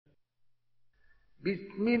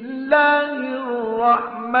بسم الله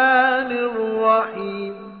الرحمن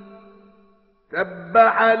الرحيم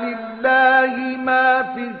سبح لله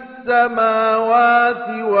ما في السماوات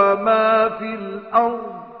وما في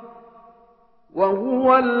الأرض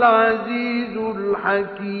وهو العزيز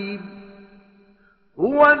الحكيم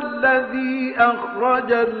هو الذي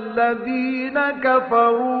أخرج الذين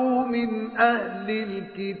كفروا من أهل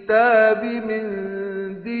الكتاب من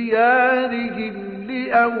ديارهم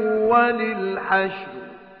لأول الحشر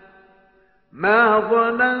ما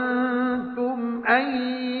ظننتم أن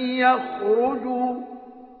يخرجوا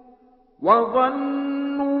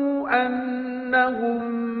وظنوا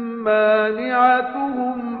أنهم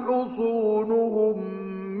مانعتهم حصونهم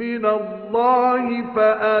من الله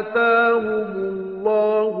فأتاهم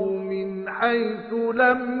الله من حيث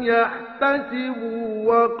لم يحتسبوا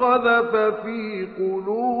وقذف في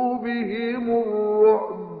قلوبهم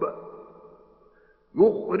الرعب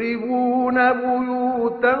يخربون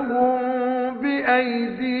بيوتهم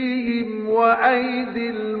بأيديهم وأيدي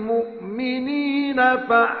المؤمنين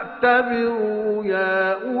فاعتبروا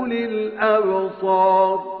يا أولي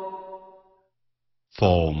الأبصار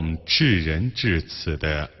奉至仁至此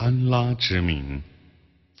的安拉之名，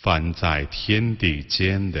凡在天地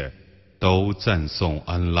间的，都赞颂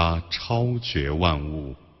安拉超绝万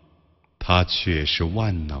物，他却是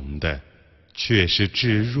万能的，却是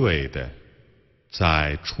至睿的。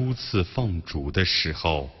在初次放逐的时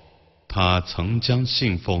候，他曾将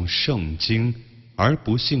信奉圣经而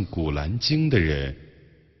不信古兰经的人，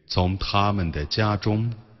从他们的家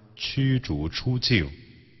中驱逐出境。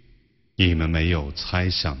你们没有猜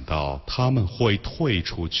想到他们会退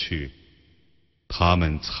出去，他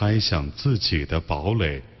们猜想自己的堡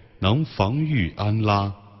垒能防御安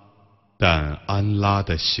拉，但安拉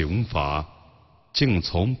的刑罚竟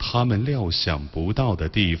从他们料想不到的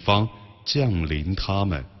地方降临他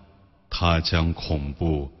们，他将恐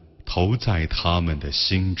怖投在他们的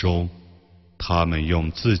心中，他们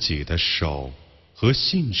用自己的手和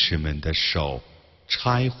信士们的手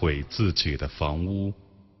拆毁自己的房屋。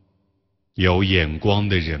有眼光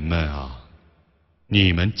的人们啊，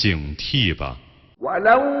你们警惕吧。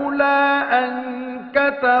ولولا أن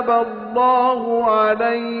كتب الله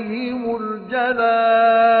عليهم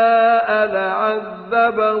الجلاء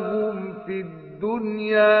لعذبهم في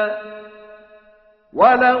الدنيا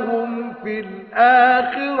ولهم في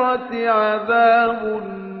الآخرة عذاب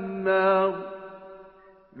النار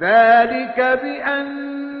ذلك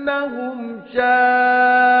بأنهم شاقوا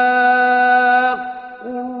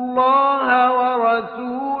الله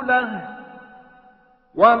ورسوله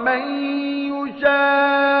ومن يشاق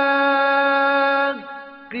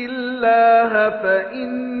الله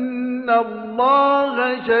فإن الله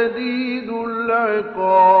شديد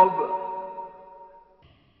العقاب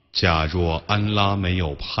假若安拉没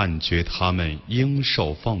有判决他们应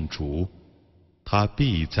受放逐，他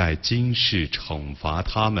必在今世惩罚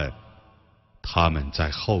他们，他们在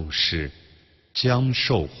后世将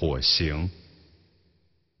受火刑。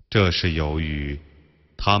这是由于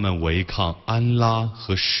他们违抗安拉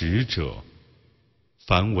和使者，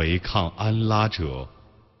凡违抗安拉者，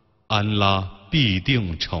安拉必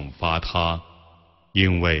定惩罚他，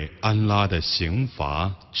因为安拉的刑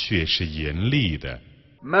罚却是严厉的。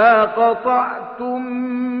ما قطعتم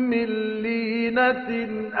من لينة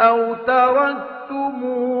أو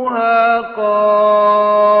تركتموها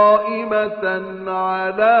قائمة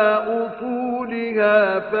على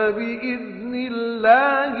أصولها فبإذن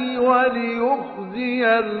الله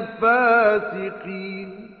وليخزي الفاسقين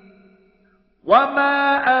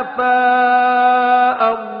وما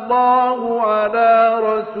أفاء الله على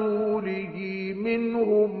رسوله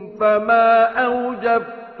منهم فما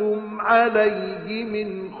أوجبتم عليه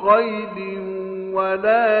من خيل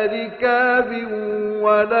ولا ركاب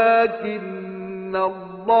ولكن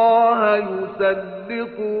الله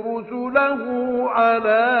يسلط رسله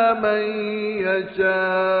على من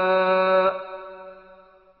يشاء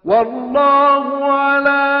والله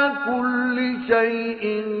على كل شيء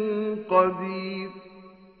قدير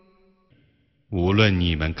无论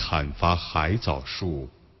你们砍伐海藻树，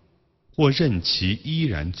或任其依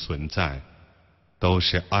然存在，都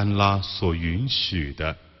是安拉所允许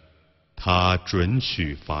的，他准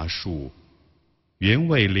许伐树，原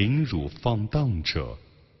为凌辱放荡者。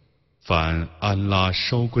凡安拉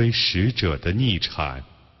收归使者的逆产，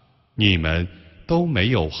你们都没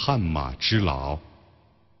有汗马之劳，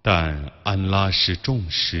但安拉是众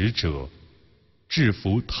使者，制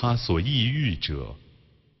服他所抑郁者。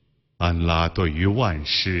安拉对于万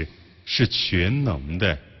事是全能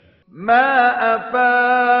的。ما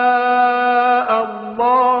أفاء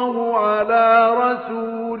الله على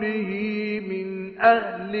رسوله من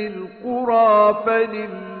أهل القرى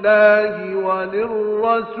فلله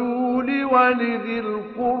وللرسول ولذي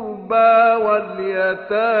القربى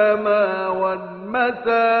واليتامى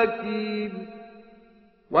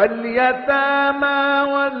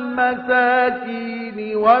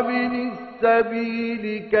والمساكين وابن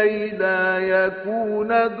السبيل كي لا يكون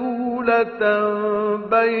دولة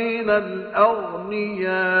بين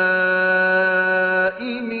الأغنياء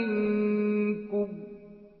منكم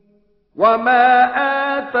وما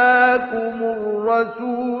آتاكم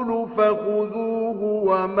الرسول فخذوه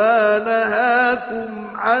وما نهاكم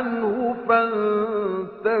عنه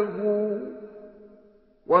فانتهوا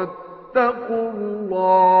واتقوا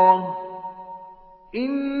الله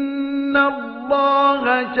إن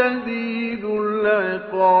الله شديد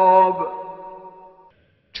العقاب。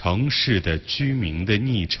城市的居民的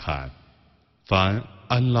逆产，凡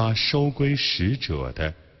安拉收归使者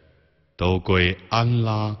的，都归安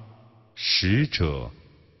拉、使者、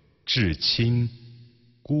至亲、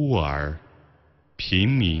孤儿、平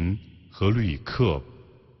民和旅客，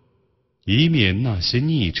以免那些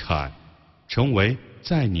逆产成为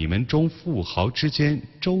在你们中富豪之间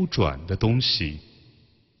周转的东西。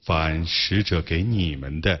凡使者给你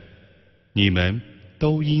们的，你们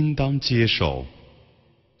都应当接受；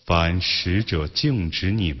凡使者禁止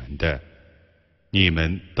你们的，你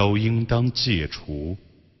们都应当戒除。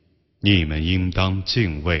你们应当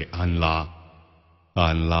敬畏安拉，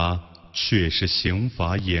安拉却是刑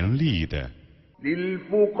罚严厉的。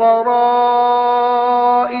للفقراء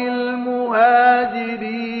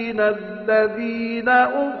المهاجرين الذين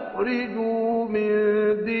أخرجوا من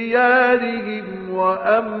ديارهم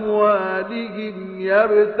وأموالهم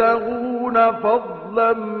يبتغون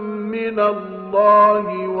فضلا من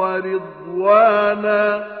الله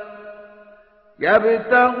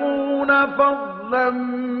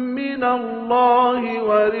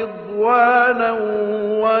ورضوانا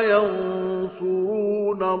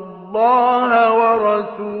وينصرون الله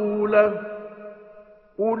ورسوله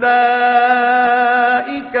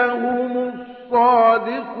أولئك هم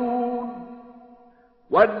الصادقون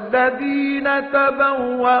والذين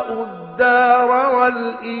تبوأوا الدار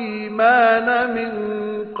والإيمان من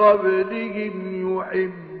قبلهم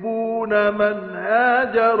يحبون من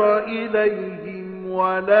هاجر إليهم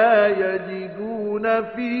ولا يجدون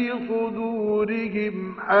في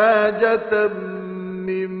صدورهم حاجة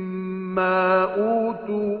مما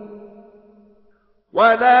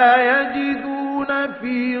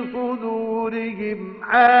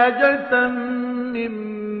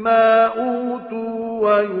أوتوا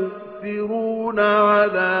ويؤثرون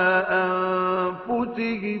على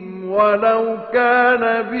أنفسهم ولو كان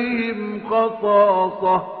بهم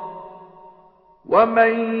خصاصة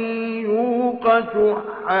ومن يوق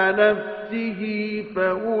شح نفسه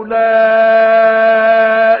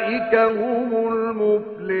فأولئك هم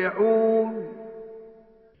المفلحون。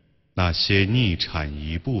那些逆产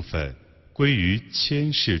一部分归于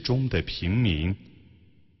千世中的平民，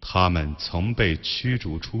他们曾被驱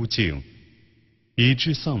逐出境，以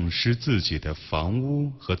致丧失自己的房屋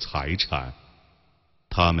和财产。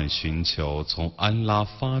他们寻求从安拉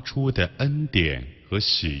发出的恩典和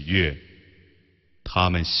喜悦，他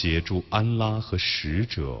们协助安拉和使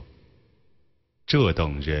者。这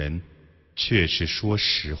等人却是说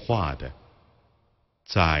实话的。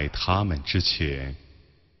在他们之前，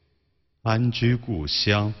安居故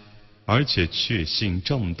乡而且确信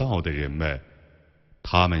正道的人们，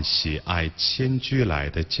他们喜爱迁居来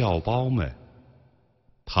的教胞们，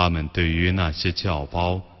他们对于那些教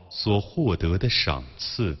胞所获得的赏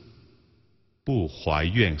赐不怀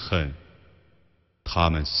怨恨。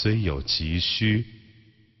他们虽有急需，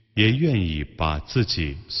也愿意把自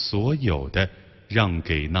己所有的让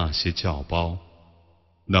给那些教胞。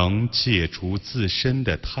能戒除自身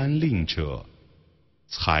的贪吝者，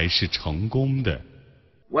才是成功的。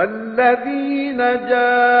والذين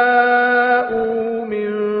جاءوا من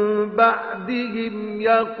بعدهم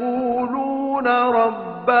يقولون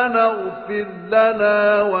ربنا اغفر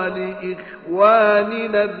لنا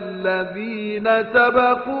ولإخواننا الذين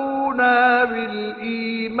سبقونا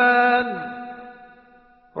بالإيمان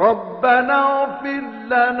ربنا اغفر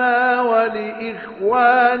لنا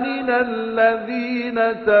ولإخواننا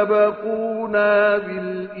الذين سبقونا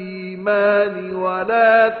بالإيمان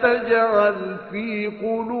ولا تجعل في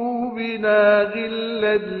قلوبنا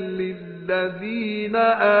غلا للذين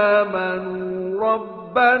آمنوا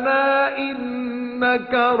ربنا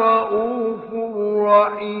إنك رؤوف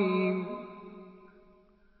رحيم。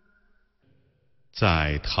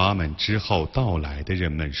在他们之后到来的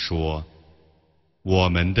人们说，我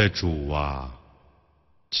们的主啊，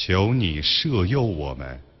求你赦宥我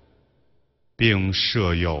们，并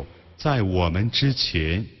赦宥在我们之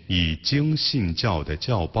前已经信教的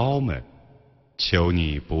教胞们，求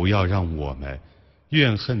你不要让我们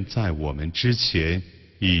怨恨在我们之前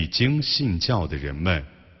已经信教的人们。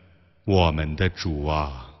我们的主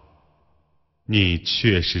啊，你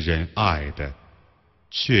却是仁爱的，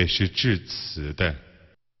却是至慈的。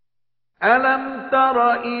ألم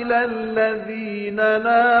تر إلى الذين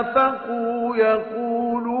نافقوا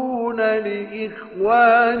يقولون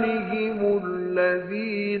لإخوانهم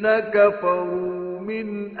الذين كفروا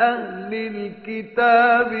من أهل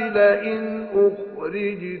الكتاب لئن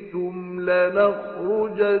أخرجتم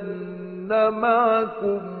لنخرجن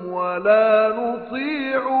معكم ولا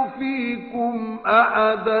نطيع فيكم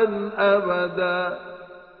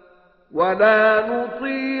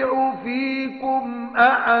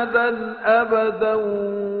أحدا أبدا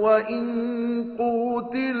وإن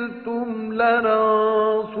قوتلتم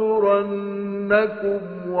لننصرنكم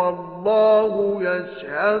والله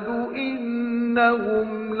يشهد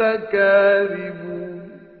إنهم لكاذبون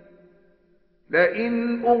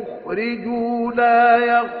لئن أخرجوا لا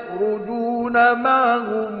يخرجون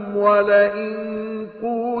معهم ولئن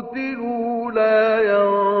قوتلوا لا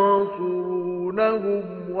ينصرونهم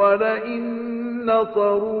ولئن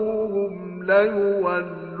نصروهم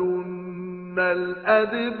ليولن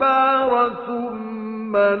الأدبار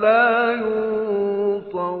ثم لا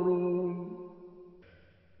ينصرون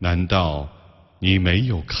难道你没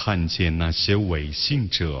有看见那些伪信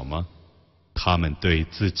者吗？他们对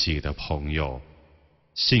自己的朋友，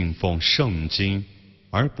信奉圣经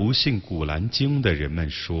而不信古兰经的人们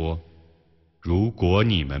说：如果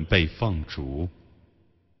你们被放逐，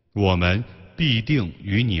我们必定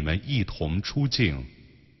与你们一同出境。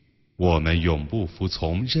我们永不服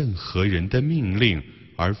从任何人的命令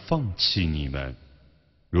而放弃你们。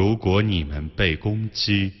如果你们被攻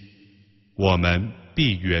击，我们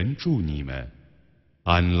必援助你们。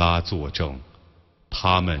安拉作证，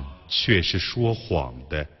他们却是说谎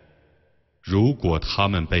的。如果他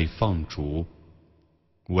们被放逐，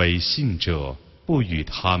伪信者不与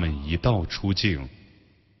他们一道出境；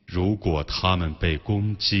如果他们被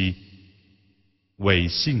攻击，伪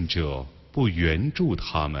信者不援助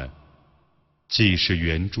他们，即是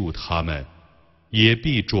援助他们，也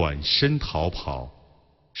必转身逃跑，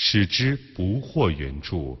使之不获援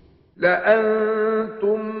助。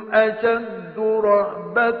لأنتم أشد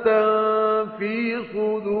رهبة في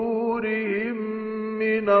صدورهم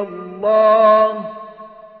من الله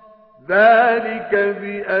ذلك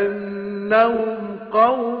بأنهم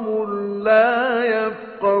قوم لا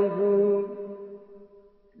يفقهون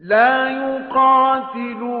لا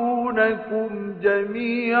يقاتلونكم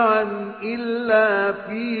جميعا إلا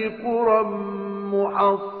في قرى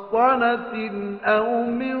محصنة أو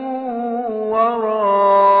من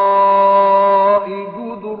وراء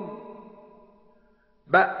جدر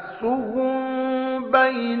بأسهم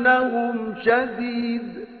بينهم شديد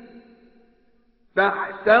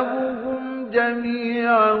تحسبهم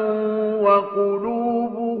جميعا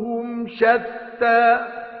وقلوبهم شتى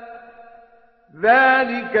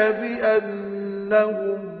ذلك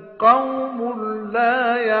بأنهم قوم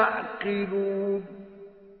لا يعقلون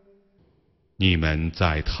你们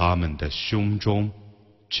在他们的胸中，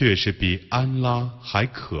却是比安拉还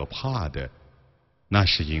可怕的。那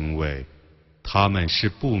是因为他们是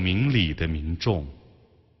不明理的民众，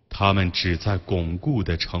他们只在巩固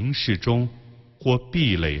的城市中或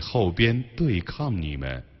壁垒后边对抗你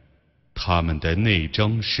们。他们的内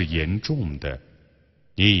争是严重的，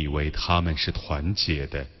你以为他们是团结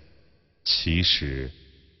的，其实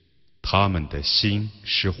他们的心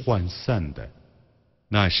是涣散的。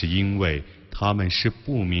那是因为他们是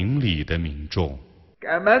不明理的民众。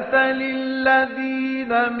كمثل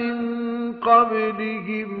الذين من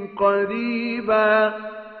قبلهم قريبا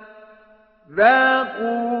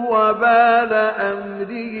ذاقوا وبال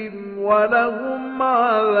أمرهم ولهم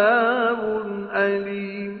عذاب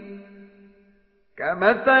أليم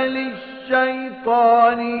كمثل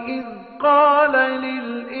الشيطان إذ قال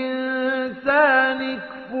للإنسان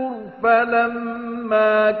اكفر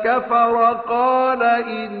فلما كفر قال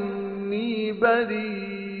إني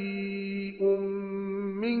بريء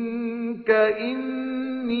منك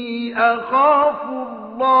إني أخاف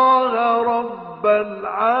الله رب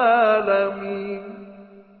العالمين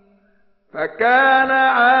فكان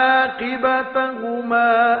عاقبتهما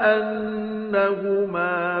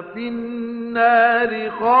أنهما في النار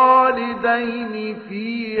خالدين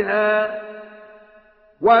فيها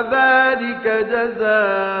وذلك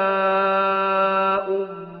جزاء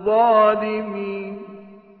الظالمين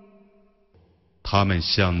他们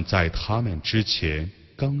像在他们之前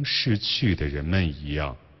刚逝去的人们一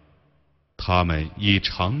样，他们已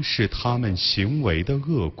尝试他们行为的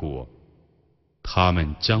恶果，他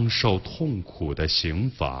们将受痛苦的刑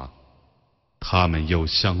罚，他们又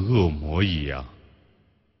像恶魔一样。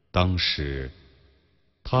当时，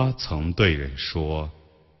他曾对人说：“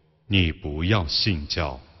你不要信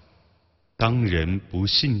教。”当人不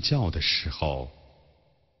信教的时候，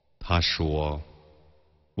他说：“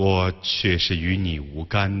我却是与你无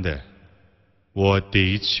干的，我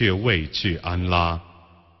的确畏惧安拉，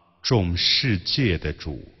众世界的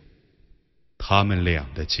主。”他们俩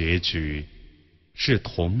的结局是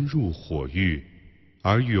同入火狱，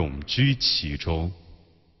而永居其中，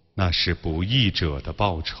那是不义者的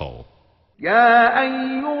报酬。يا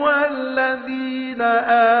أيها الذين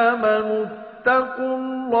آمنوا اتقوا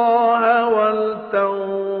الله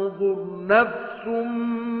ولتنظر نفس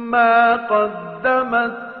ما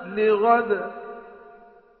قدمت لغد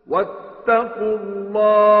واتقوا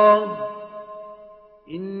الله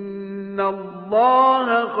إن الله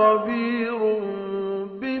خبير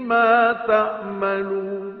بما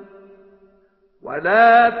تعملون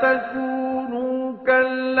ولا تكونوا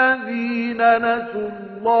كالذين نسوا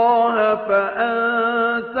الله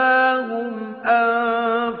فأنساهم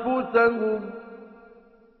أنفسهم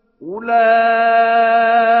أولئك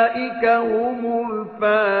هم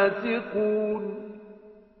الفاسقون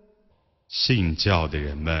信教的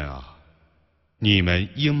人们啊，你们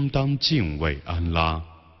应当敬畏安拉，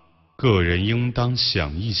个人应当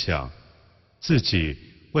想一想，自己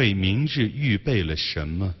为明日预备了什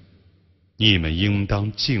么。你们应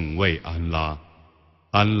当敬畏安拉，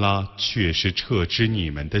安拉却是撤知你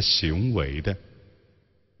们的行为的。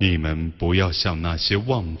你们不要像那些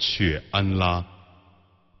忘却安拉，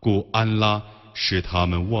故安拉使他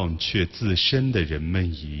们忘却自身的人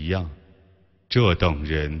们一样，这等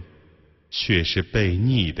人却是悖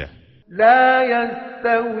逆的。لا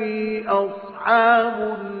يستوي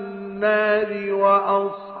أصحاب النار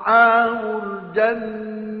وأصحاب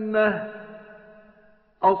الجنة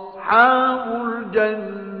أصحاب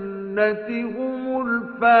الجنة هم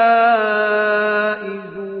الفائزون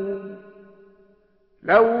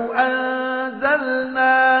لو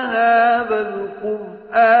أنزلنا هذا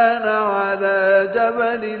القرآن على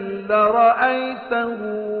جبل لرأيته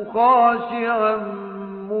خاشعا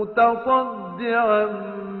متصدعا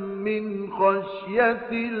من خشية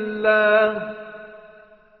الله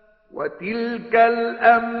وتلك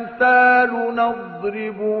الأمثال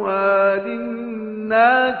نضربها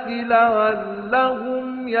للناس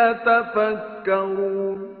لعلهم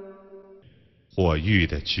يتفكرون 火狱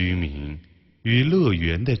的居民与乐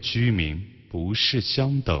园的居民不是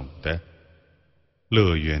相等的，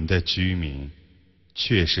乐园的居民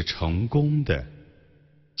却是成功的。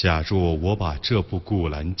假若我把这部古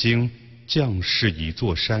兰经降示一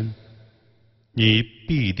座山，你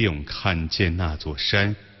必定看见那座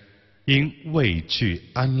山因畏惧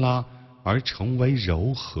安拉而成为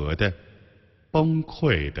柔和的、崩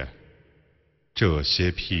溃的。这些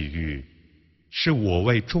譬喻是我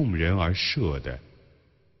为众人而设的，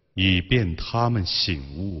以便他们醒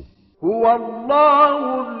悟。هو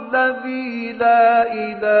الله الذي لا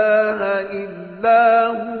إله إلا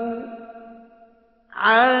هو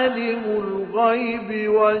عالم الغيب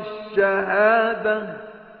والشهادة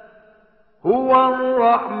هو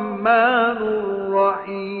الرحمن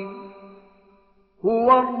الرحيم هو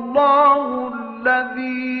الله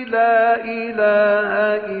الذي لا إله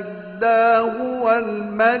إلا هو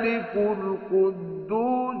الملك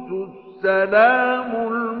القدوس السلام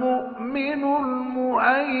المؤمن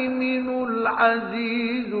المهيمن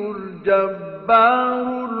العزيز الجبار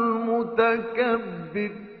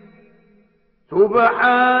المتكبر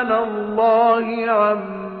سبحان الله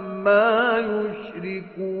عما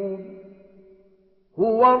يشركون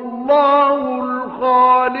هو الله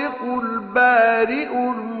الخالق البارئ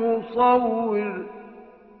المصور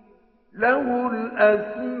له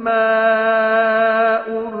الأسماء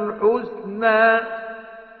الحسنى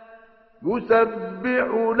يسبح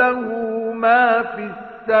له ما في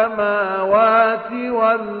السماوات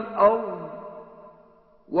والأرض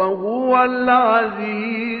وهو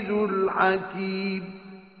العزيز الحكيم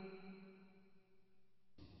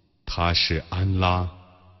他是安拉，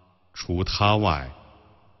除他外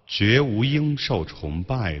绝无应受崇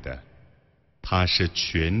拜的。他是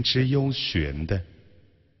全知幽玄的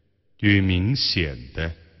与明显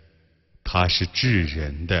的，他是至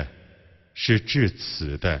仁的，是至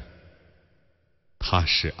慈的。他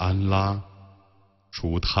是安拉，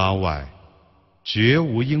除他外绝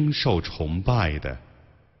无应受崇拜的。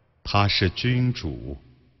他是君主，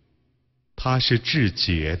他是至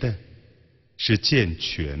洁的，是健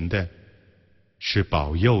全的，是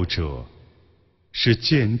保佑者，是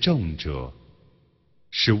见证者。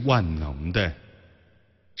是万能的，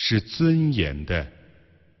是尊严的，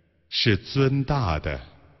是尊大的。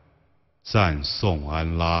赞颂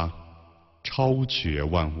安拉，超绝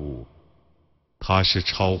万物，他是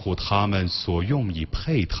超乎他们所用以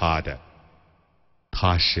配他的。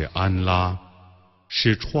他是安拉，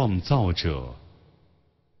是创造者，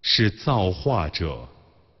是造化者，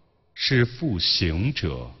是复行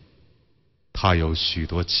者。他有许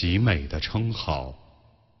多极美的称号，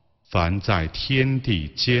凡在天地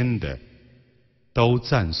间的都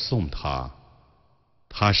赞颂他。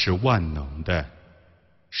他是万能的，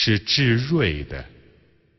是至睿的。